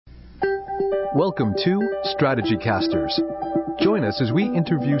Welcome to Strategy Casters. Join us as we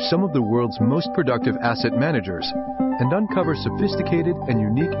interview some of the world's most productive asset managers and uncover sophisticated and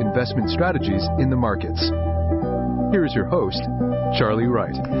unique investment strategies in the markets. Here is your host, Charlie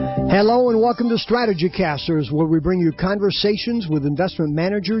Wright. Hello and welcome to Strategy Casters, where we bring you conversations with investment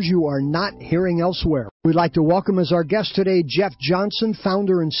managers you are not hearing elsewhere. We'd like to welcome as our guest today Jeff Johnson,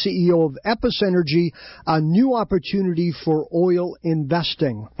 founder and CEO of Epis Energy, a new opportunity for oil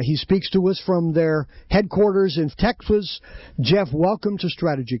investing. He speaks to us from their headquarters in Texas. Jeff, welcome to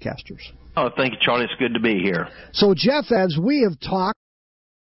Strategy Casters. Oh, thank you, Charlie. It's good to be here. So, Jeff, as we have talked,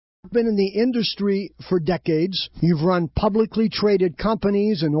 been in the industry for decades. You've run publicly traded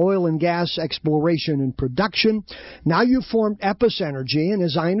companies in oil and gas exploration and production. Now you've formed Epis Energy, and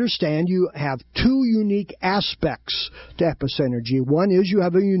as I understand, you have two unique aspects to Epis Energy. One is you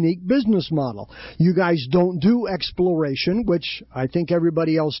have a unique business model. You guys don't do exploration, which I think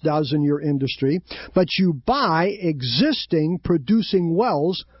everybody else does in your industry, but you buy existing producing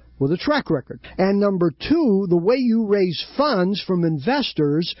wells with a track record. And number two, the way you raise funds from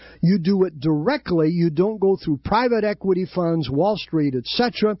investors, you do it directly. You don't go through private equity funds, Wall Street,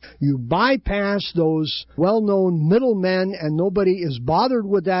 etc. You bypass those well-known middlemen, and nobody is bothered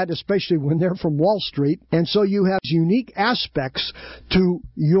with that, especially when they're from Wall Street. And so you have unique aspects to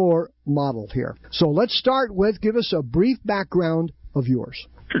your model here. So let's start with, give us a brief background of yours.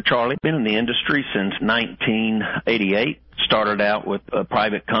 Sure, Charlie. Been in the industry since 1988. Started out with a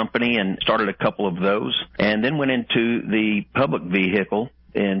private company and started a couple of those, and then went into the public vehicle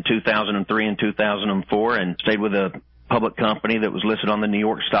in 2003 and 2004 and stayed with a public company that was listed on the New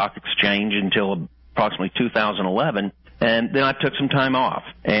York Stock Exchange until approximately 2011. And then I took some time off.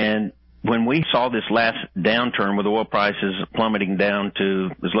 And when we saw this last downturn with oil prices plummeting down to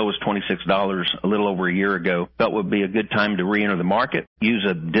as low as $26 a little over a year ago, felt would be a good time to re-enter the market, use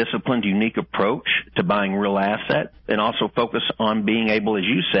a disciplined, unique approach to buying real assets, and also focus on being able, as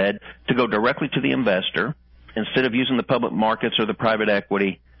you said, to go directly to the investor instead of using the public markets or the private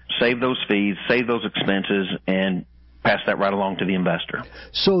equity, save those fees, save those expenses, and pass that right along to the investor.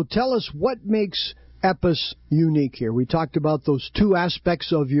 So tell us what makes Epis unique here. We talked about those two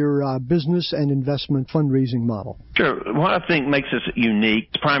aspects of your business and investment fundraising model. Sure. What I think makes us unique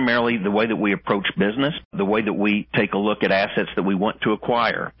is primarily the way that we approach business, the way that we take a look at assets that we want to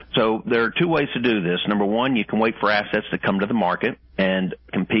acquire. So there are two ways to do this. Number one, you can wait for assets to come to the market and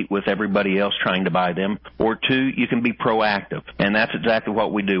compete with everybody else trying to buy them. Or two, you can be proactive. And that's exactly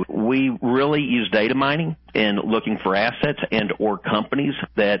what we do. We really use data mining in looking for assets and or companies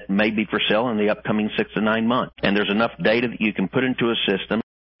that may be for sale in the upcoming 6 to 9 months. And there's enough data that you can put into a system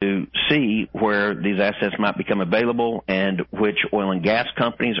to see where these assets might become available and which oil and gas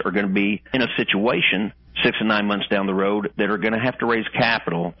companies are going to be in a situation 6 to 9 months down the road that are going to have to raise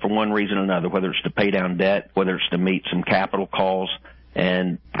capital for one reason or another, whether it's to pay down debt, whether it's to meet some capital calls,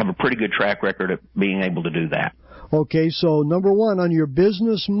 and have a pretty good track record of being able to do that. Okay, so number one, on your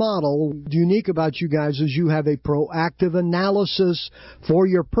business model, unique about you guys is you have a proactive analysis for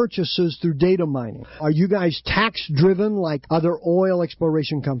your purchases through data mining. Are you guys tax-driven like other oil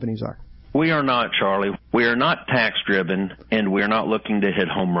exploration companies are? We are not, Charlie. We are not tax-driven, and we are not looking to hit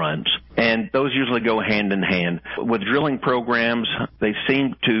home runs. And those usually go hand in hand. With drilling programs, they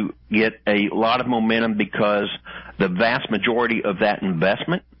seem to get a lot of momentum because the vast majority of that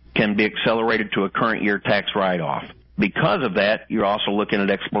investment can be accelerated to a current year tax write-off. Because of that, you're also looking at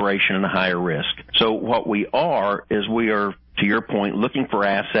exploration and a higher risk. So what we are is we are, to your point, looking for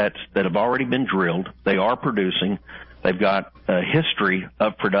assets that have already been drilled. They are producing. They've got a history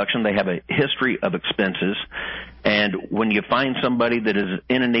of production. They have a history of expenses. And when you find somebody that is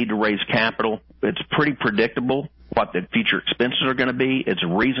in a need to raise capital, it's pretty predictable what the future expenses are going to be. It's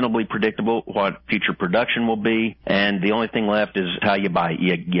reasonably predictable what future production will be. And the only thing left is how you buy it.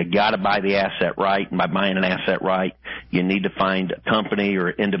 You got to buy the asset right. And by buying an asset right, you need to find a company or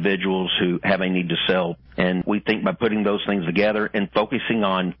individuals who have a need to sell. And we think by putting those things together and focusing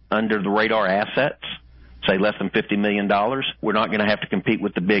on under-the-radar assets, say less than $50 million, we're not going to have to compete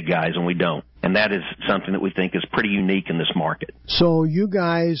with the big guys, and we don't. And that is something that we think is pretty unique in this market. So you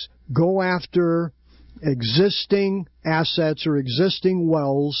guys go after existing assets or existing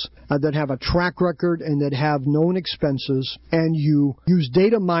wells that have a track record and that have known expenses, and you use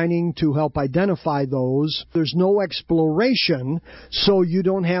data mining to help identify those. There's no exploration, so you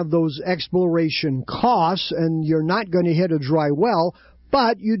don't have those exploration costs, and you're not going to hit a dry well,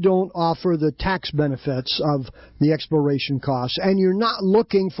 but you don't offer the tax benefits of the exploration costs. And you're not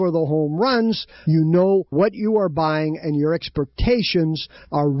looking for the home runs. You know what you are buying, and your expectations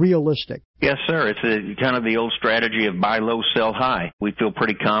are realistic. Yes, sir. It's kind of the old strategy of buy low, sell high. We feel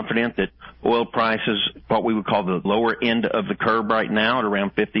pretty confident that oil prices, what we would call the lower end of the curve right now at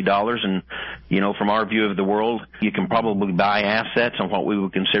around $50. And, from our view of the world, you can probably buy assets on what we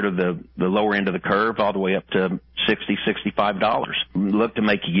would consider the lower end of the curve all the way up to $60, $65. Look to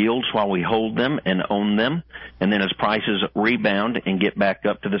make yields while we hold them and own them. And then as prices rebound and get back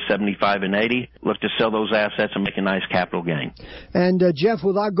up to the 75 and 80, look to sell those assets and make a nice capital gain. And Jeff,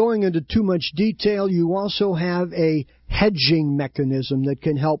 without going into too much detail, you also have a hedging mechanism that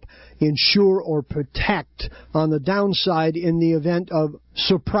can help ensure or protect on the downside in the event of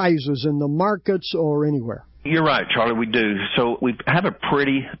surprises in the markets or anywhere. You're right, Charlie, we do. So we have a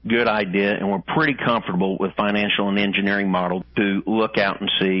pretty good idea, and we're pretty comfortable with financial and engineering model to look out and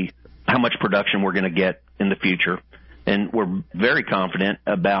see how much production we're going to get in the future. And we're very confident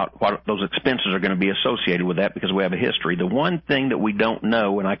about what those expenses are going to be associated with that because we have a history. The one thing that we don't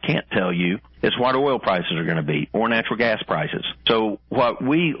know, and I can't tell you, is what oil prices are going to be or natural gas prices. So what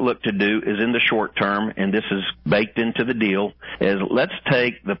we look to do is in the short term, and this is baked into the deal, is let's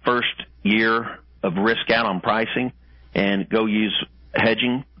take the first year of risk out on pricing and go use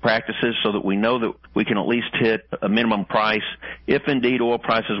hedging practices so that we know that we can at least hit a minimum price. If indeed oil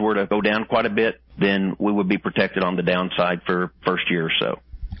prices were to go down quite a bit, then we would be protected on the downside for first year or so.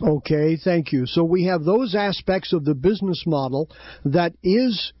 Okay, thank you. So we have those aspects of the business model that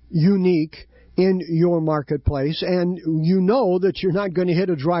is unique in your marketplace, and you know that you're not going to hit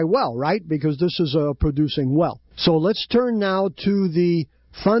a dry well, right? Because this is a producing well. So let's turn now to the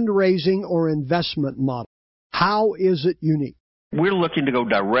fundraising or investment model. How is it unique? We're looking to go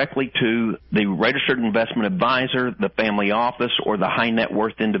directly to the registered investment advisor, the family office, or the high net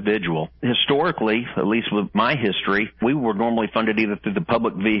worth individual. Historically, at least with my history, we were normally funded either through the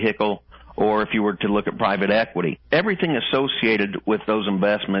public vehicle or if you were to look at private equity. Everything associated with those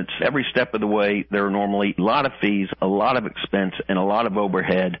investments, every step of the way, there are normally a lot of fees, a lot of expense, and a lot of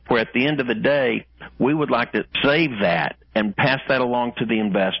overhead, where at the end of the day, we would like to save that and pass that along to the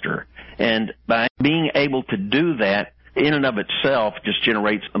investor. And by being able to do that, in and of itself just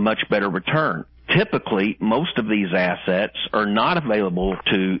generates a much better return. Typically, most of these assets are not available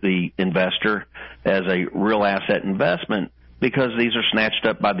to the investor as a real asset investment because these are snatched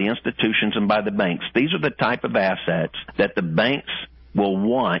up by the institutions and by the banks. These are the type of assets that the banks will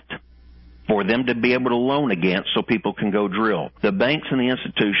want for them to be able to loan against so people can go drill. The banks and the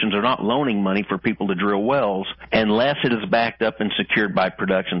institutions are not loaning money for people to drill wells unless it is backed up and secured by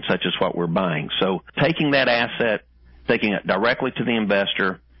production such as what we're buying. So taking that asset, taking it directly to the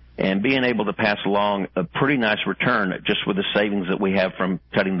investor, and being able to pass along a pretty nice return just with the savings that we have from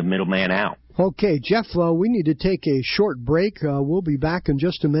cutting the middleman out. Okay, Jeff, we need to take a short break. We'll be back in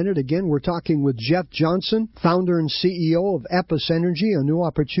just a minute. Again, we're talking with Jeff Johnson, founder and CEO of Epis Energy, a new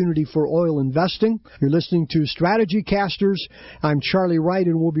opportunity for oil investing. You're listening to Strategy Casters. I'm Charlie Wright,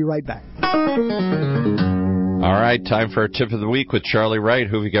 and we'll be right back. All right, time for our tip of the week with Charlie Wright.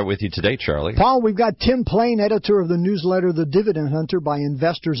 Who have we got with you today, Charlie? Paul, we've got Tim Plain, editor of the newsletter The Dividend Hunter by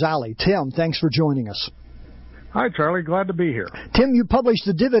Investors Alley. Tim, thanks for joining us. Hi, Charlie. Glad to be here. Tim, you published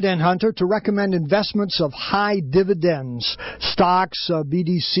The Dividend Hunter to recommend investments of high dividends, stocks,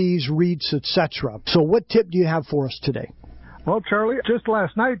 BDCs, REITs, etc. So what tip do you have for us today? Well, Charlie, just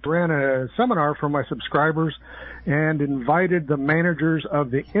last night ran a seminar for my subscribers and invited the managers of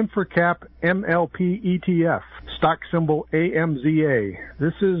the InfraCap MLP ETF, stock symbol AMZA.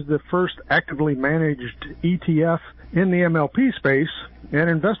 This is the first actively managed ETF in the MLP space, and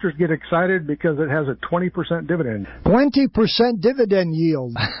investors get excited because it has a 20% dividend. 20% dividend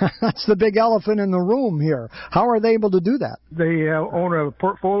yield. That's the big elephant in the room here. How are they able to do that? They own a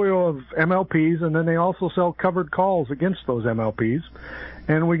portfolio of MLPs, and then they also sell covered calls against those MLPs.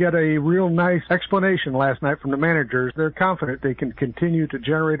 And we got a real nice explanation last night from the managers. They're confident they can continue to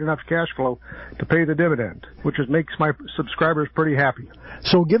generate enough cash flow to pay the dividend, which makes my subscribers pretty happy.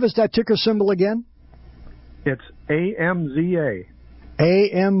 So give us that ticker symbol again. It's AMZA.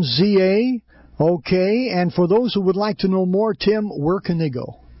 AMZA. Okay. And for those who would like to know more, Tim, where can they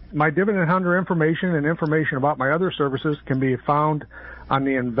go? My Dividend Hunter information and information about my other services can be found on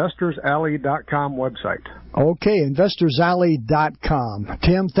the InvestorsAlley.com website. Okay, InvestorsAlley.com.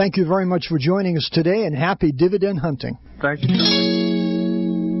 Tim, thank you very much for joining us today, and happy dividend hunting. Thank you, Charlie.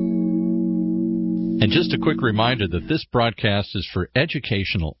 And just a quick reminder that this broadcast is for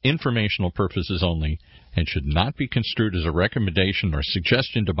educational, informational purposes only and should not be construed as a recommendation or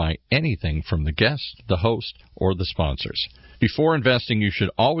suggestion to buy anything from the guest, the host, or the sponsors. Before investing, you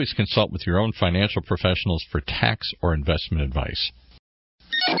should always consult with your own financial professionals for tax or investment advice.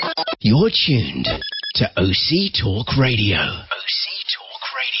 You're tuned to OC Talk Radio. OC Talk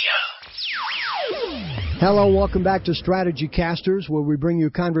Radio. Hello, welcome back to Strategy Casters, where we bring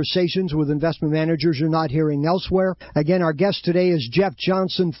you conversations with investment managers you're not hearing elsewhere. Again, our guest today is Jeff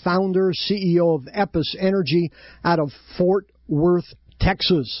Johnson, founder, CEO of Epis Energy out of Fort Worth,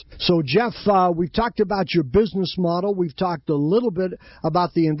 Texas. So, Jeff, we've talked about your business model. We've talked a little bit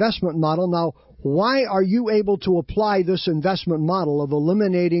about the investment model. Now, why are you able to apply this investment model of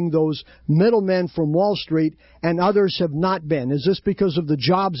eliminating those middlemen from Wall Street and others have not been? Is this because of the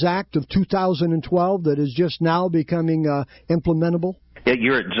Jobs Act of 2012 that is just now becoming implementable? Yeah,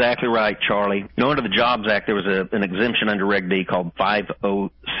 you're exactly right, Charlie. Under the Jobs Act, there was an exemption under Reg D called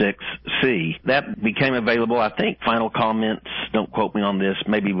 506C. That became available, I think, final comments, don't quote me on this,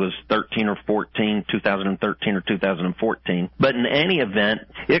 maybe it was 2013 or 2014. But in any event,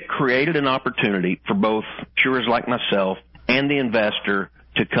 it created an opportunity for both insurers like myself and the investor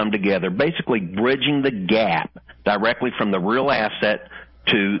to come together, basically bridging the gap directly from the real asset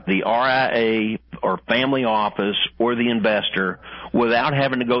to the RIA or family office or the investor without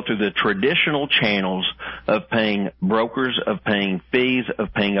having to go through the traditional channels of paying brokers, of paying fees,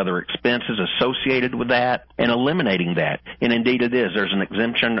 of paying other expenses associated with that, and eliminating that. And indeed it is. There's an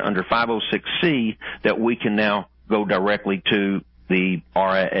exemption under 506C that we can now go directly to the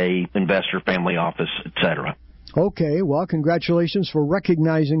RIA, investor, family office, etc. Okay, well, congratulations for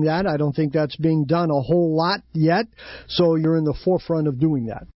recognizing that. I don't think that's being done a whole lot yet, so you're in the forefront of doing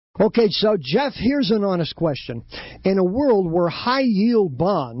that. Okay, so Jeff, here's an honest question. In a world where high-yield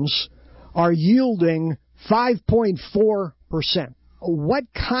bonds are yielding 5.4%, what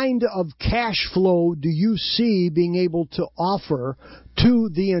kind of cash flow do you see being able to offer to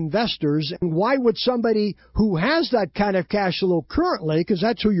the investors? And why would somebody who has that kind of cash flow currently, because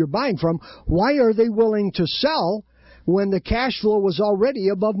that's who you're buying from, why are they willing to sell when the cash flow was already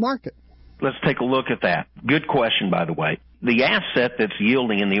above market? Let's take a look at that. Good question, by the way. The asset that's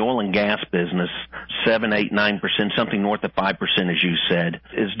yielding in the oil and gas business, 7, 8, 9%, something north of 5%, as you said,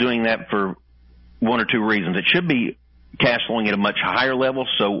 is doing that for one or two reasons. It should be cash flowing at a much higher level.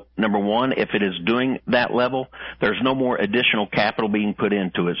 So, number one, if it is doing that level, there's no more additional capital being put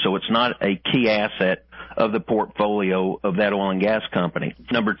into it. So it's not a key asset of the portfolio of that oil and gas company.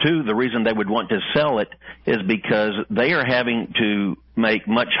 Number two, the reason they would want to sell it is because they are having to make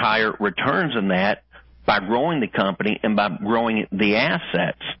much higher returns than that by growing the company and by growing the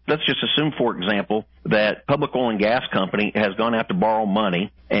assets. Let's just assume, for example, that public oil and gas company has gone out to borrow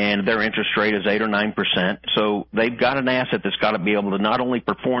money and their interest rate is 8 or 9%. So they've got an asset that's got to be able to not only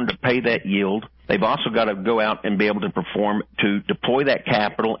perform to pay that yield, they've also got to go out and be able to perform to deploy that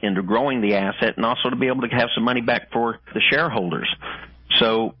capital into growing the asset and also to be able to have some money back for the shareholders.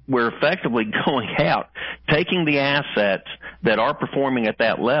 So we're effectively going out, taking the assets that are performing at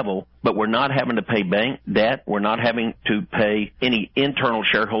that level, but we're not having to pay bank debt. We're not having to pay any internal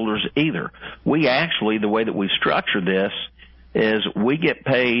shareholders either. We actually, the way that we structure this is we get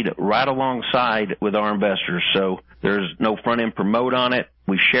paid right alongside with our investors. So there's no front-end promote on it.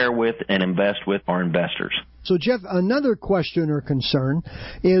 We share with and invest with our investors. So, Jeff, another question or concern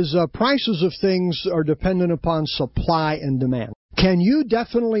is prices of things are dependent upon supply and demand. Can you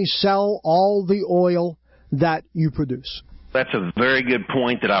definitely sell all the oil that you produce? That's a very good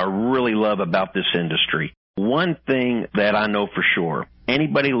point that I really love about this industry. One thing that I know for sure,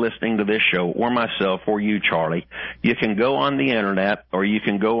 anybody listening to this show or myself or you, Charlie, you can go on the internet or you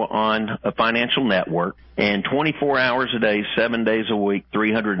can go on a financial network and 24 hours a day, 7 days a week,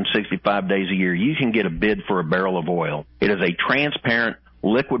 365 days a year, you can get a bid for a barrel of oil. It is a transparent,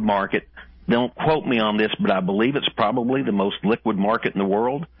 liquid market. Don't quote me on this, but I believe it's probably the most liquid market in the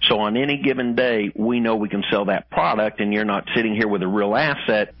world. So on any given day, we know we can sell that product, and you're not sitting here with a real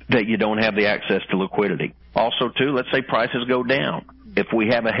asset that you don't have the access to liquidity. Also, too, let's say prices go down. If we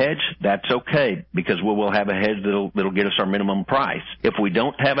have a hedge, that's okay, because we will have a hedge that'll get us our minimum price. If we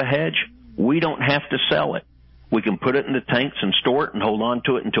don't have a hedge, we don't have to sell it. We can put it in the tanks and store it and hold on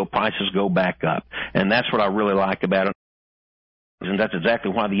to it until prices go back up. And that's what I really like about it. And that's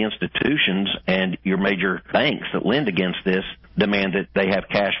exactly why the institutions and your major banks that lend against this demand that they have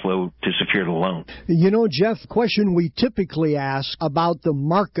cash flow to secure the loan. You know, Jeff, question we typically ask about the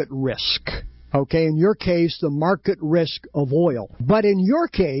market risk. Okay, in your case, the market risk of oil. But in your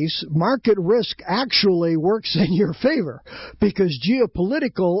case, market risk actually works in your favor because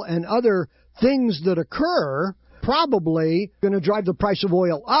geopolitical and other things that occur probably going to drive the price of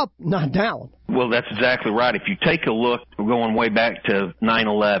oil up, not down. Well, that's exactly right. If you take a look going way back to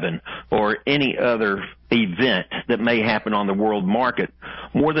 9/11 or any other event that may happen on the world market,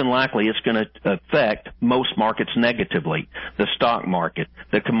 more than likely it's going to affect most markets negatively. The stock market,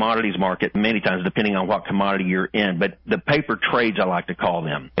 the commodities market, many times depending on what commodity you're in, but the paper trades, I like to call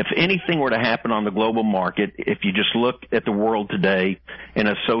them. If anything were to happen on the global market, if you just look at the world today and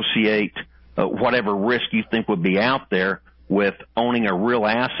associate whatever risk you think would be out there with owning a real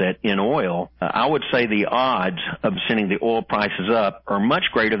asset in oil, I would say the odds of sending the oil prices up are much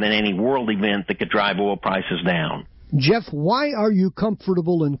greater than any world event that could drive oil prices down. Jeff, why are you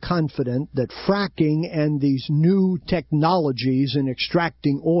comfortable and confident that fracking and these new technologies in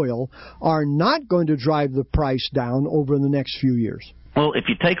extracting oil are not going to drive the price down over the next few years? Well, if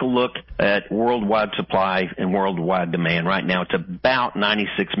you take a look at worldwide supply and worldwide demand right now, it's about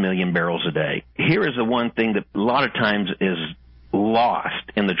 96 million barrels a day. Here is the one thing that a lot of times is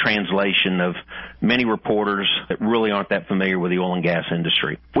lost in the translation of many reporters that really aren't that familiar with the oil and gas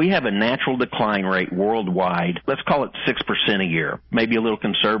industry. We have a natural decline rate worldwide. Let's call it 6% a year. Maybe a little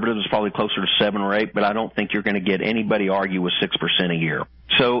conservative. It's probably closer to 7 or 8, but I don't think you're going to get anybody argue with 6% a year.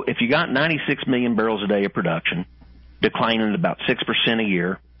 So if you got 96 million barrels a day of production, declining at about 6% a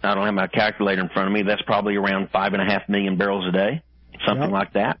year. I don't have my calculator in front of me. That's probably around 5.5 million barrels a day, something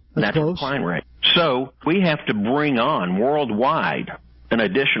like that. Natural decline rate. So we have to bring on worldwide an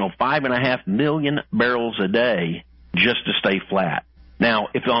additional 5.5 million barrels a day just to stay flat. Now,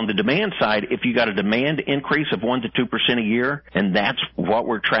 if on the demand side, if you got a demand increase of 1 to 2% a year, and that's what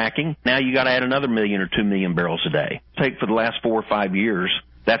we're tracking, now you got to add another 1 million or 2 million barrels a day. Take for the last 4 or 5 years.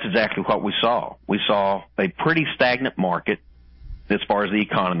 That's exactly what we saw. We saw a pretty stagnant market as far as the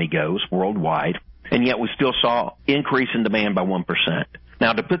economy goes worldwide, and yet we still saw increase in demand by 1%.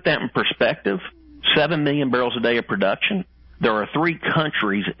 Now, to put that in perspective, 7 million barrels a day of production, there are 3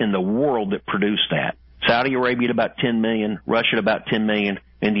 countries in the world that produce that. Saudi Arabia at about 10 million, Russia at about 10 million,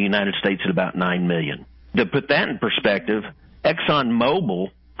 and the United States at about 9 million. To put that in perspective, ExxonMobil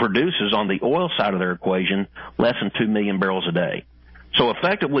produces on the oil side of their equation less than 2 million barrels a day. So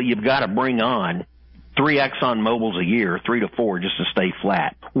effectively, you've got to bring on 3 ExxonMobils a year, 3 to 4, just to stay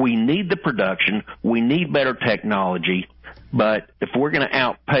flat. We need the production. We need better technology. But if we're going to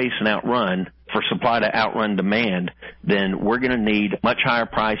outpace and outrun, for supply to outrun demand, then we're going to need much higher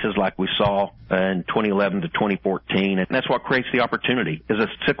prices like we saw in 2011 to 2014. And that's what creates the opportunity, is a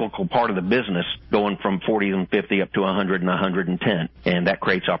cyclical part of the business going from 40 and 50 up to 100 and 110. And that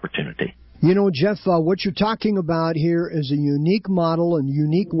creates opportunity. You know, Jeff, what you're talking about here is a unique model and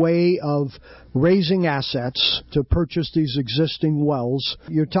unique way of raising assets to purchase these existing wells.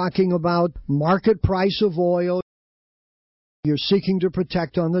 You're talking about market price of oil. You're seeking to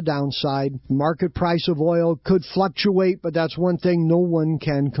protect on the downside. Market price of oil could fluctuate, but that's one thing no one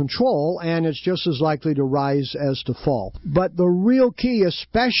can control, and it's just as likely to rise as to fall. But the real key,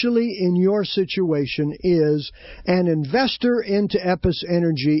 especially in your situation, is an investor into Epis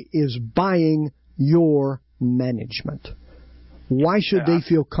Energy is buying your management. Why should they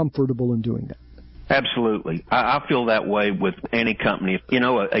feel comfortable in doing that? Absolutely. I feel that way with any company. You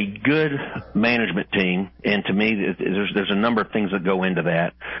know, a good management team, and to me, there's a number of things that go into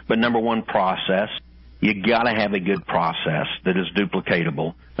that. But number one, process. You got to have a good process that is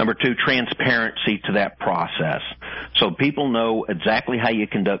duplicatable. Number two, transparency to that process. So people know exactly how you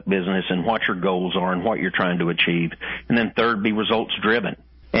conduct business and what your goals are and what you're trying to achieve. And then third, be results driven.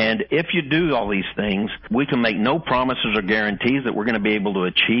 And if you do all these things, we can make no promises or guarantees that we're going to be able to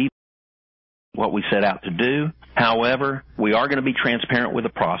achieve what we set out to do. However, we are going to be transparent with the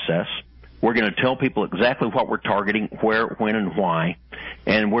process. We're going to tell people exactly what we're targeting, where, when, and why,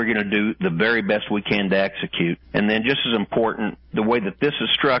 and we're going to do the very best we can to execute. And then just as important, the way that this is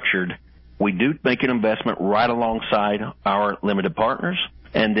structured, we do make an investment right alongside our limited partners,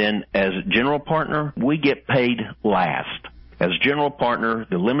 and then as general partner, we get paid last. As general partner,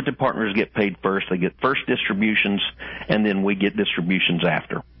 the limited partners get paid first. They get first distributions, and then we get distributions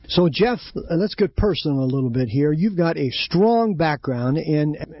after. So, Jeff, let's get personal a little bit here. You've got a strong background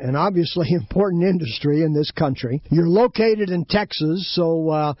in an obviously important industry in this country. You're located in Texas,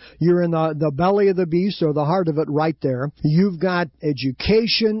 so you're in the belly of the beast, or the heart of it right there. You've got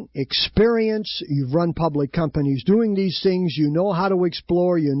education, experience. You've run public companies doing these things. You know how to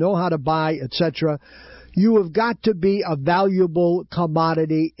explore. You know how to buy, etc. You have got to be a valuable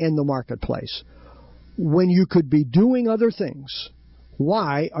commodity in the marketplace when you could be doing other things.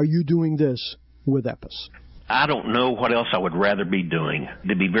 Why are you doing this with Epis? I don't know what else I would rather be doing,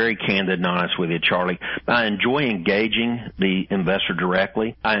 to be very candid and honest with you, Charlie. I enjoy engaging the investor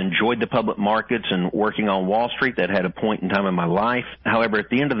directly. I enjoyed the public markets and working on Wall Street. That had a point in time in my life. However, at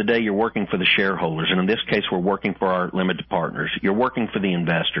the end of the day, you're working for the shareholders, and in this case, we're working for our limited partners. You're working for the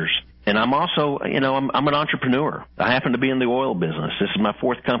investors. And I'm also, I'm an entrepreneur. I happen to be in the oil business. This is my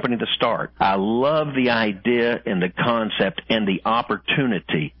fourth company to start. I love the idea and the concept and the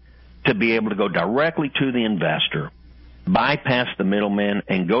opportunity to be able to go directly to the investor, bypass the middleman,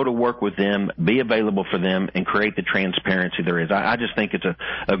 and go to work with them, be available for them, and create the transparency there is. I just think it's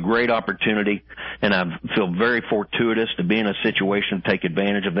a great opportunity, and I feel very fortuitous to be in a situation to take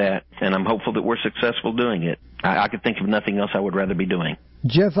advantage of that, and I'm hopeful that we're successful doing it. I could think of nothing else I would rather be doing.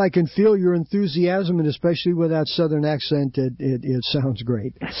 Jeff, I can feel your enthusiasm, and especially with that Southern accent, it sounds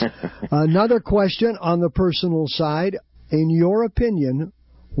great. Another question on the personal side. In your opinion,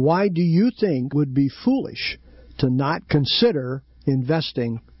 why do you think it would be foolish to not consider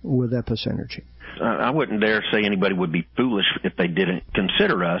investing with Epis Energy? I wouldn't dare say anybody would be foolish if they didn't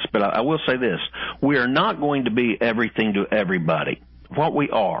consider us, but I will say this. We are not going to be everything to everybody. What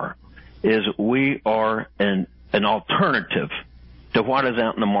we are is we are an alternative to what is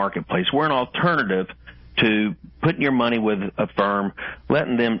out in the marketplace. We're an alternative to putting your money with a firm,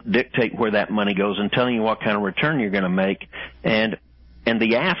 letting them dictate where that money goes, and telling you what kind of return you're going to make. And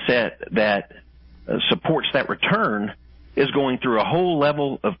the asset that supports that return is going through a whole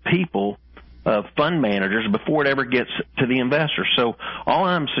level of people, fund managers, before it ever gets to the investor. So all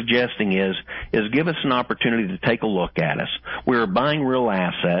I'm suggesting is give us an opportunity to take a look at us. We're buying real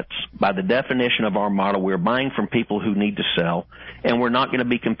assets. By the definition of our model, we're buying from people who need to sell, and we're not going to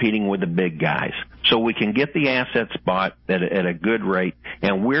be competing with the big guys. So we can get the assets bought at a good rate,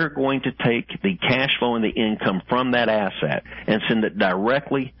 and we're going to take the cash flow and the income from that asset and send it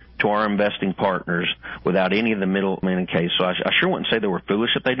directly to our investing partners without any of the middlemen in case. So I sure wouldn't say they were foolish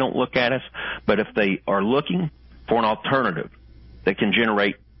if they don't look at us, but if they are looking for an alternative that can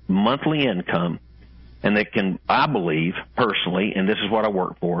generate monthly income and that can, I believe, personally, and this is what I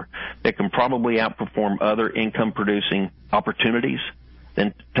work for, that can probably outperform other income-producing opportunities,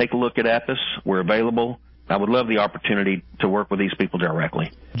 then take a look at Epis. We're available. I would love the opportunity to work with these people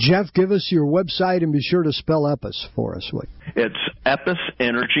directly. Jeff, give us your website and be sure to spell Epis for us. It's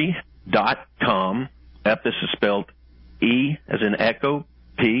episenergy.com. Epis is spelled E as in Echo,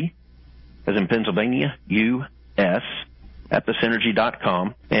 P as in Pennsylvania, U-S,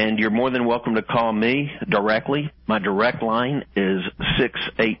 episenergy.com. And you're more than welcome to call me directly. My direct line is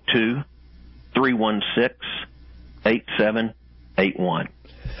 682-316-8781.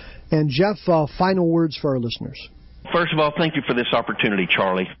 And Jeff, final words for our listeners. First of all, thank you for this opportunity,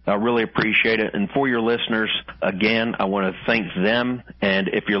 Charlie. I really appreciate it. And for your listeners, again, I want to thank them. And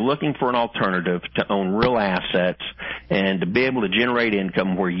if you're looking for an alternative to own real assets and to be able to generate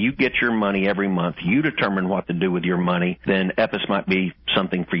income where you get your money every month, you determine what to do with your money, then Epis might be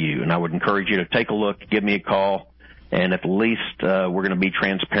something for you. And I would encourage you to take a look, give me a call, and at least we're going to be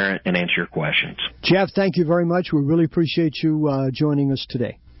transparent and answer your questions. Jeff, thank you very much. We really appreciate you joining us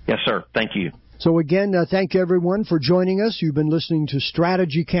today. Yes, sir. Thank you. So again, thank everyone for joining us. You've been listening to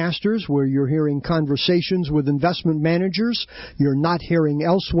Strategy Casters, where you're hearing conversations with investment managers you're not hearing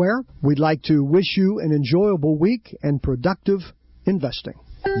elsewhere. We'd like to wish you an enjoyable week and productive investing.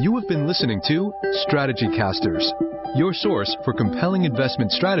 You have been listening to Strategy Casters, your source for compelling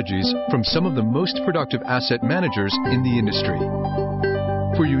investment strategies from some of the most productive asset managers in the industry.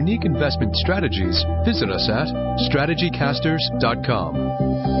 For unique investment strategies, visit us at strategycasters.com.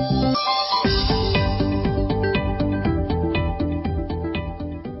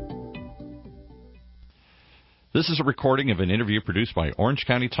 This is a recording of an interview produced by Orange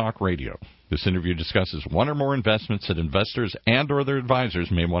County Talk Radio. This interview discusses one or more investments that investors and or their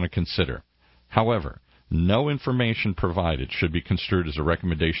advisors may want to consider. However, no information provided should be construed as a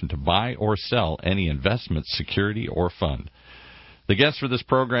recommendation to buy or sell any investment, security, or fund. The guests for this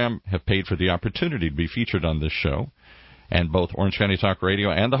program have paid for the opportunity to be featured on this show, and both Orange County Talk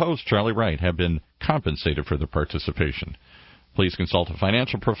Radio and the host, Charlie Wright, have been compensated for their participation. Please consult a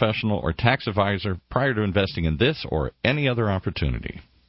financial professional or tax advisor prior to investing in this or any other opportunity.